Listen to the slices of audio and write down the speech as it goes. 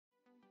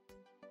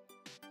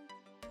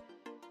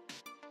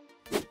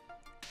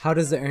How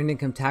does the Earned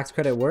Income Tax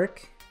Credit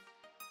work?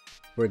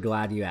 We're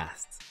glad you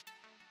asked.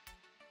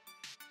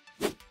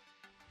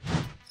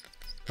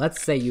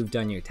 Let's say you've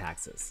done your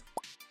taxes.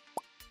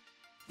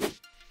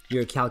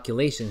 Your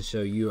calculations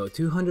show you owe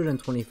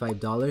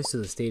 $225 to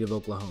the state of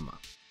Oklahoma,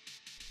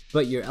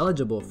 but you're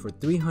eligible for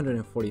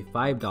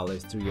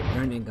 $345 through your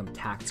Earned Income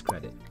Tax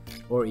Credit,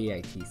 or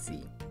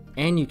EITC,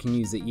 and you can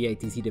use the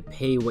EITC to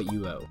pay what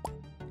you owe.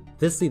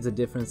 This leaves a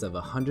difference of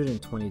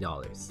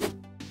 $120.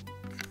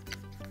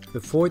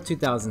 Before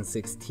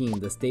 2016,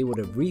 the state would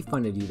have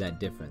refunded you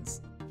that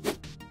difference.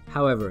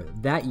 However,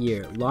 that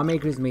year,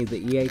 lawmakers made the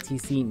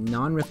EITC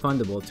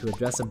non-refundable to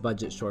address a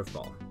budget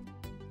shortfall.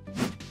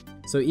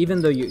 So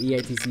even though your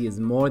EITC is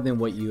more than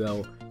what you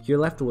owe, you're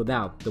left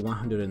without the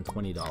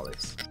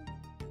 $120.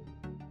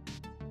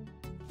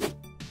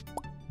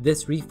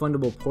 This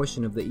refundable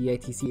portion of the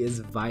EITC is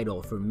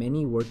vital for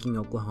many working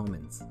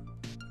Oklahomans.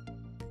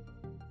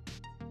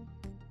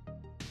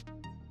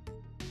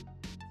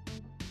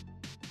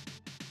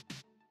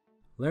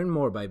 Learn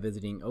more by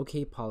visiting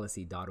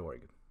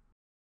okpolicy.org.